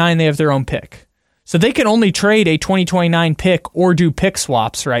 2029, they have their own pick. So they can only trade a 2029 pick or do pick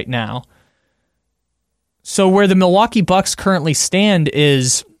swaps right now. So where the Milwaukee Bucks currently stand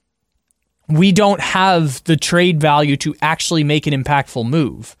is we don't have the trade value to actually make an impactful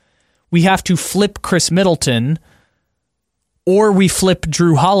move. We have to flip Chris Middleton, or we flip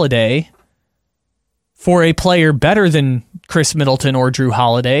Drew Holiday for a player better than Chris Middleton or Drew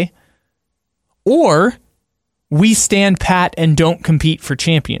Holiday, or we stand pat and don't compete for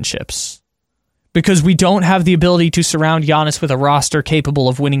championships because we don't have the ability to surround Giannis with a roster capable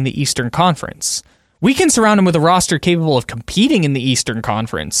of winning the Eastern Conference. We can surround him with a roster capable of competing in the Eastern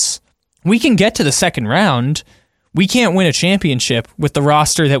Conference. We can get to the second round. We can't win a championship with the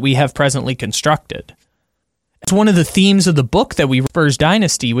roster that we have presently constructed. It's one of the themes of the book that we Spurs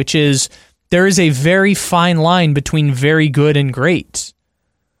Dynasty, which is there is a very fine line between very good and great.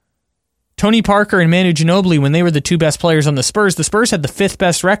 Tony Parker and Manu Ginobili, when they were the two best players on the Spurs had the fifth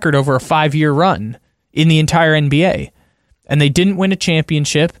best record over a 5-year run in the entire NBA. And they didn't win a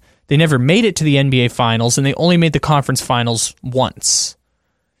championship. They never made it to the NBA Finals, and they only made the conference finals once.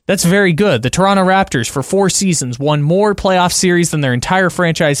 That's very good. The Toronto Raptors, for 4 seasons, won more playoff series than their entire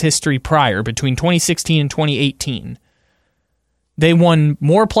franchise history prior, between 2016 and 2018. They won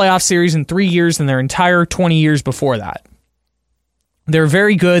more playoff series in 3 years than their entire 20 years before that. They're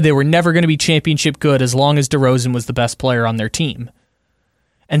very good. They were never going to be championship good as long as DeRozan was the best player on their team.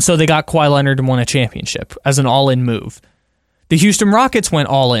 And so they got Kawhi Leonard and won a championship as an all-in move. The Houston Rockets went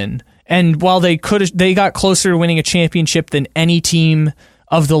all in, and while they got closer to winning a championship than any team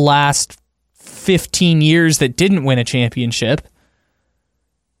of the last 15 years that didn't win a championship,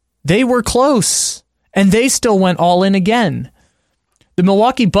 they were close, and they still went all in again. The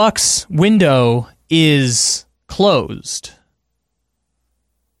Milwaukee Bucks window is closed.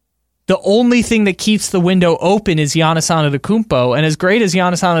 The only thing that keeps the window open is Giannis Antetokounmpo, and as great as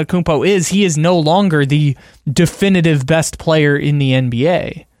Giannis Antetokounmpo is, he is no longer the definitive best player in the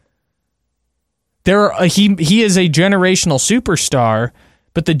NBA. He is a generational superstar,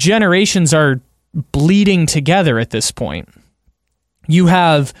 but the generations are bleeding together at this point. You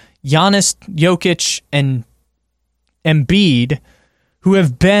have Giannis, Jokic, and Embiid, who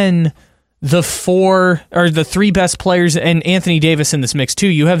have been the 3 best players, and Anthony Davis in this mix too.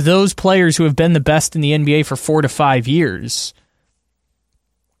 You have those players who have been the best in the NBA for 4 to 5 years.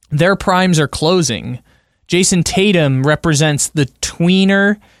 Their primes are closing. Jason Tatum represents the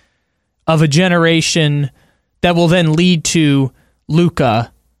tweener of a generation that will then lead to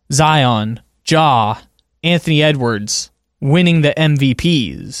Luka, Zion, Ja, Anthony Edwards winning the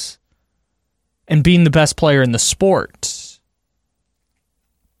MVPs and being the best player in the sport.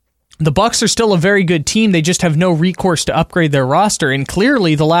 The Bucks are still a very good team. They just have no recourse to upgrade their roster. And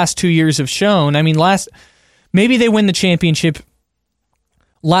clearly the last 2 years have shown, maybe they win the championship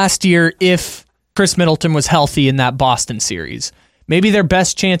last year if Chris Middleton was healthy in that Boston series. Maybe their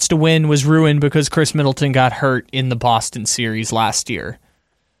best chance to win was ruined because Chris Middleton got hurt in the Boston series last year.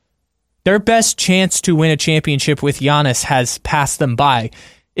 Their best chance to win a championship with Giannis has passed them by.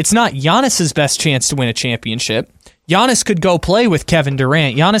 It's not Giannis's best chance to win a championship. Giannis could go play with Kevin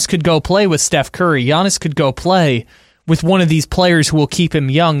Durant. Giannis could go play with Steph Curry. Giannis could go play with one of these players who will keep him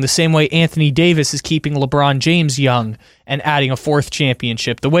young, the same way Anthony Davis is keeping LeBron James young and adding a 4th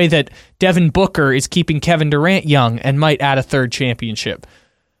championship, the way that Devin Booker is keeping Kevin Durant young and might add a 3rd championship.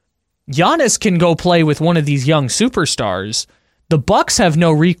 Giannis can go play with one of these young superstars. The Bucks have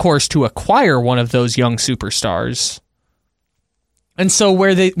no recourse to acquire one of those young superstars. And so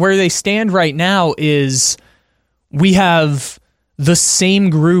where they stand right now is we have the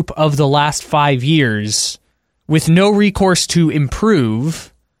same group of the last 5 years with no recourse to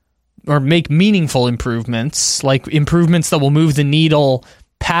improve or make meaningful improvements, like improvements that will move the needle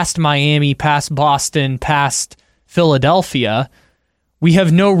past Miami, past Boston, past Philadelphia. We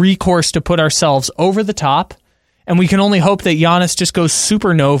have no recourse to put ourselves over the top, and we can only hope that Giannis just goes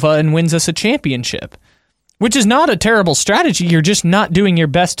supernova and wins us a championship, which is not a terrible strategy. You're just not doing your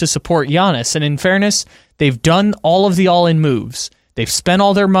best to support Giannis. And in fairness, they've done all of the all-in moves. They've spent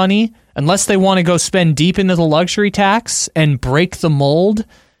all their money, unless they want to go spend deep into the luxury tax and break the mold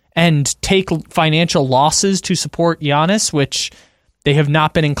and take financial losses to support Giannis, which they have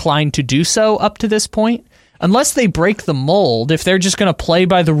not been inclined to do so up to this point. Unless they break the mold, if they're just going to play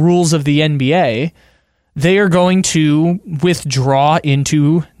by the rules of the NBA, they are going to withdraw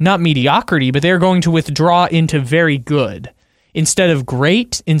into, not mediocrity, but they're going to withdraw into very good. Instead of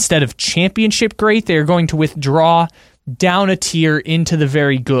great, instead of championship great, they're going to withdraw down a tier into the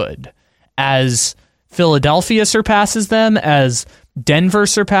very good. As Philadelphia surpasses them, as Denver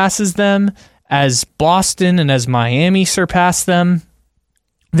surpasses them, as Boston and as Miami surpass them,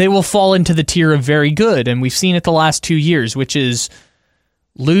 they will fall into the tier of very good. And we've seen it the last 2 years, which is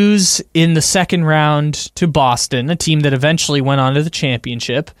lose in the second round to Boston, a team that eventually went on to the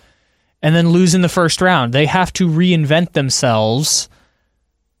championship, and then lose in the first round. They have to reinvent themselves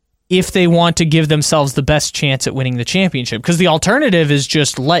if they want to give themselves the best chance at winning the championship. Because the alternative is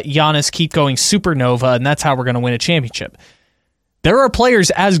just let Giannis keep going supernova, and that's how we're going to win a championship. There are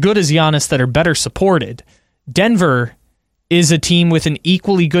players as good as Giannis that are better supported. Denver is a team with an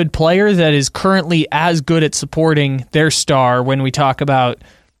equally good player that is currently as good at supporting their star when we talk about,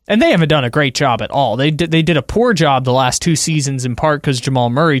 and they haven't done a great job at all. They did a poor job the last 2 seasons in part because Jamal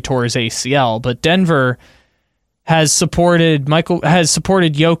Murray tore his ACL, but Denver has supported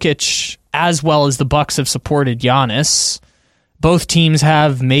Jokic as well as the Bucks have supported Giannis. Both teams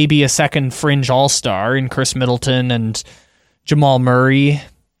have maybe a second fringe all-star in Chris Middleton and Jamal Murray.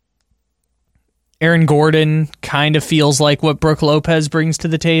 Aaron Gordon kind of feels like what Brook Lopez brings to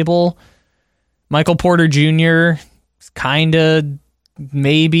the table. Michael Porter Jr. kind of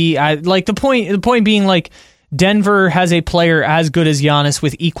maybe. The point being, like, Denver has a player as good as Giannis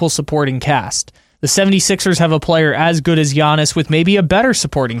with equal supporting cast. The 76ers have a player as good as Giannis with maybe a better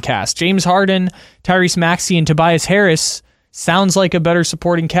supporting cast. James Harden, Tyrese Maxey, and Tobias Harris sounds like a better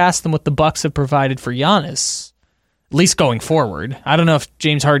supporting cast than what the Bucks have provided for Giannis. At least going forward. I don't know if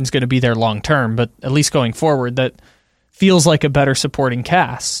James Harden's going to be there long term, but at least going forward, that feels like a better supporting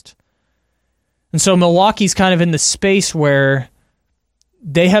cast. And so Milwaukee's kind of in the space where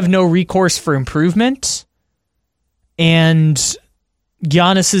they have no recourse for improvement, and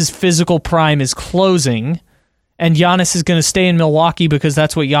Giannis's physical prime is closing, and Giannis is going to stay in Milwaukee because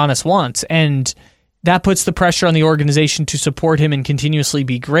that's what Giannis wants, and that puts the pressure on the organization to support him and continuously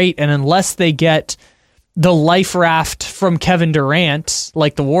be great, and unless they get the life raft from Kevin Durant,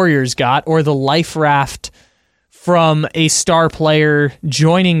 like the Warriors got, or the life raft from a star player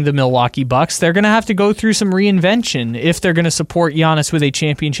joining the Milwaukee Bucks, they're going to have to go through some reinvention if they're going to support Giannis with a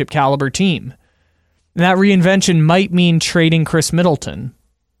championship caliber team. And that reinvention might mean trading Chris Middleton.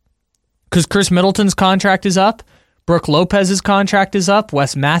 Because Chris Middleton's contract is up, Brook Lopez's contract is up,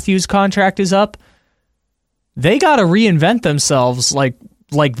 Wes Matthews' contract is up. They got to reinvent themselves like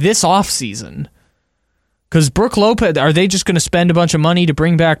this offseason. Because Brook Lopez, are they just going to spend a bunch of money to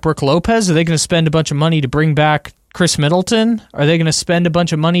bring back Brook Lopez? Are they going to spend a bunch of money to bring back Chris Middleton? Are they going to spend a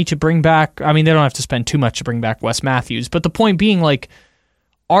bunch of money to bring back, I mean, they don't have to spend too much to bring back Wes Matthews, but the point being, like,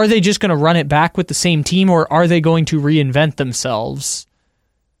 are they just going to run it back with the same team, or are they going to reinvent themselves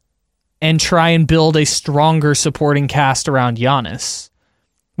and try and build a stronger supporting cast around Giannis?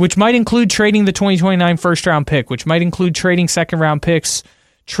 Which might include trading the 2029 first-round pick, which might include trading second-round picks,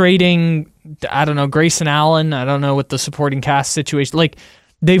 trading, I don't know, Grayson Allen. I don't know what the supporting cast situation. Like,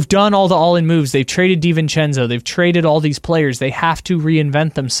 they've done all the all-in moves. They've traded DiVincenzo. They've traded all these players. They have to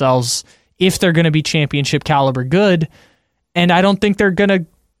reinvent themselves if they're going to be championship caliber good. And I don't think they're going to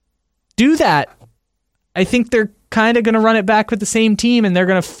do that. I think they're kind of going to run it back with the same team, and they're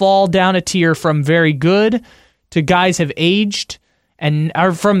going to fall down a tier from very good to guys have aged, and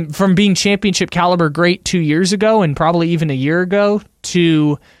are from being championship caliber great 2 years ago and probably even a year ago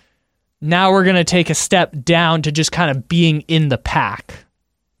to now we're going to take a step down to just kind of being in the pack.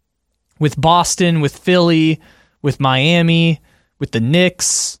 With Boston, with Philly, with Miami, with the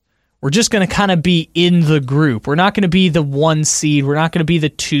Knicks, we're just going to kind of be in the group. We're not going to be the 1 seed. We're not going to be the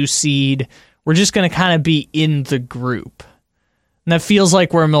 2 seed. We're just going to kind of be in the group. And that feels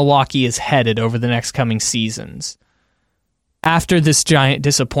like where Milwaukee is headed over the next coming seasons. after this giant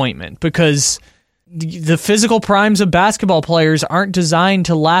disappointment, because the physical primes of basketball players aren't designed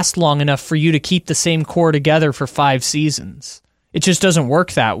to last long enough for you to keep the same core together for 5 seasons. It just doesn't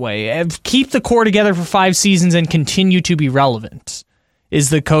work that way. Keep the core together for 5 seasons and continue to be relevant is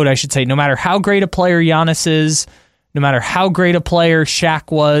the code, I should say. No matter how great a player Giannis is, no matter how great a player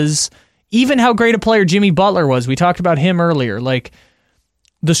Shaq was, even how great a player Jimmy Butler was. We talked about him earlier. Like,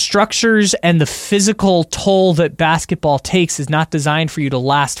 the structures and the physical toll that basketball takes is not designed for you to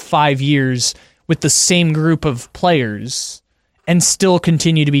last 5 years with the same group of players and still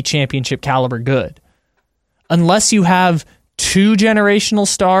continue to be championship caliber good. Unless you have 2 generational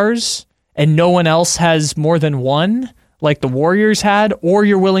stars and no one else has more than 1, like the Warriors had, or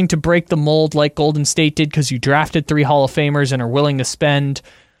you're willing to break the mold like Golden State did because you drafted 3 Hall of Famers and are willing to spend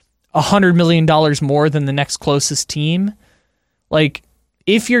 $100 million more than the next closest team. Like,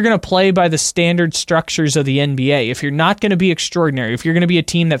 if you're going to play by the standard structures of the NBA, if you're not going to be extraordinary, if you're going to be a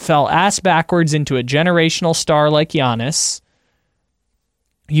team that fell ass backwards into a generational star like Giannis,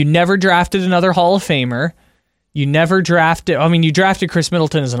 you never drafted another Hall of Famer, you drafted Chris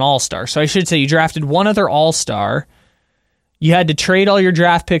Middleton as an all-star, so I should say you drafted one other all-star, you had to trade all your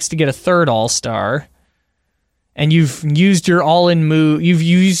draft picks to get a third all-star, and you've used your all-in move, you've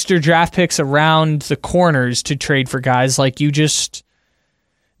used your draft picks around the corners to trade for guys like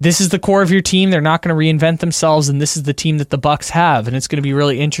this is the core of your team. They're not going to reinvent themselves, and this is the team that the Bucks have, and it's going to be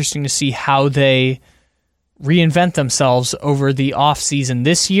really interesting to see how they reinvent themselves over the offseason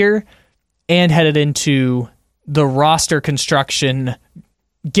this year and headed into the roster construction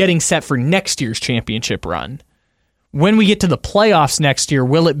getting set for next year's championship run. When we get to the playoffs next year,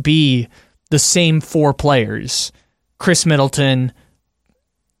 will it be the same 4 players? Chris Middleton,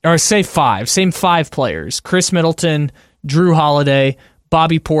 or same 5 players. Chris Middleton, Drew Holiday,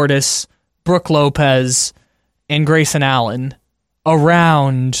 Bobby Portis, Brooke Lopez, and Grayson Allen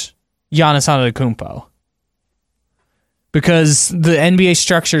around Giannis Antetokounmpo. Because the NBA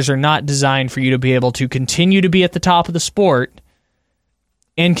structures are not designed for you to be able to continue to be at the top of the sport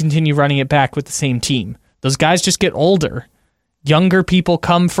and continue running it back with the same team. Those guys just get older. Younger people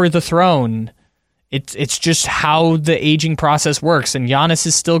come for the throne. It's just how the aging process works. And Giannis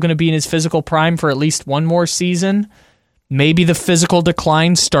is still going to be in his physical prime for at least one more season. Maybe the physical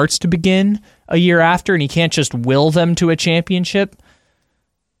decline starts to begin a year after, and he can't just will them to a championship.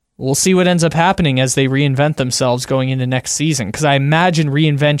 We'll see what ends up happening as they reinvent themselves going into next season, because I imagine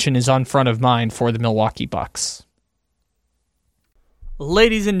reinvention is on front of mind for the Milwaukee Bucks.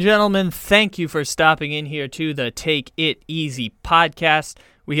 Ladies and gentlemen, thank you for stopping in here to the Take It Easy podcast.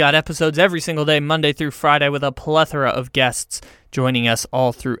 We got episodes every single day, Monday through Friday, with a plethora of guests joining us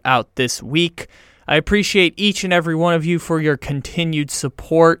all throughout this week. I appreciate each and every one of you for your continued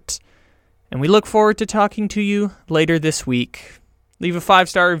support, and we look forward to talking to you later this week. Leave a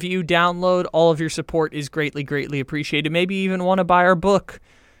 5-star review, download. All of your support is greatly, greatly appreciated. Maybe you even want to buy our book.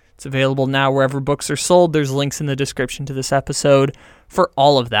 It's available now wherever books are sold. There's links in the description to this episode for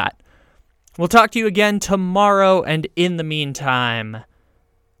all of that. We'll talk to you again tomorrow, and in the meantime,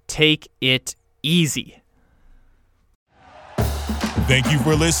 take it easy. Thank you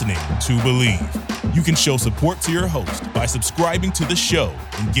for listening to Believe. You can show support to your host by subscribing to the show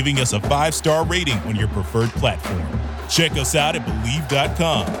and giving us a 5-star rating on your preferred platform. Check us out at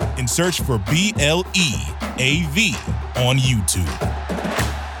Believe.com and search for BLEAV on YouTube.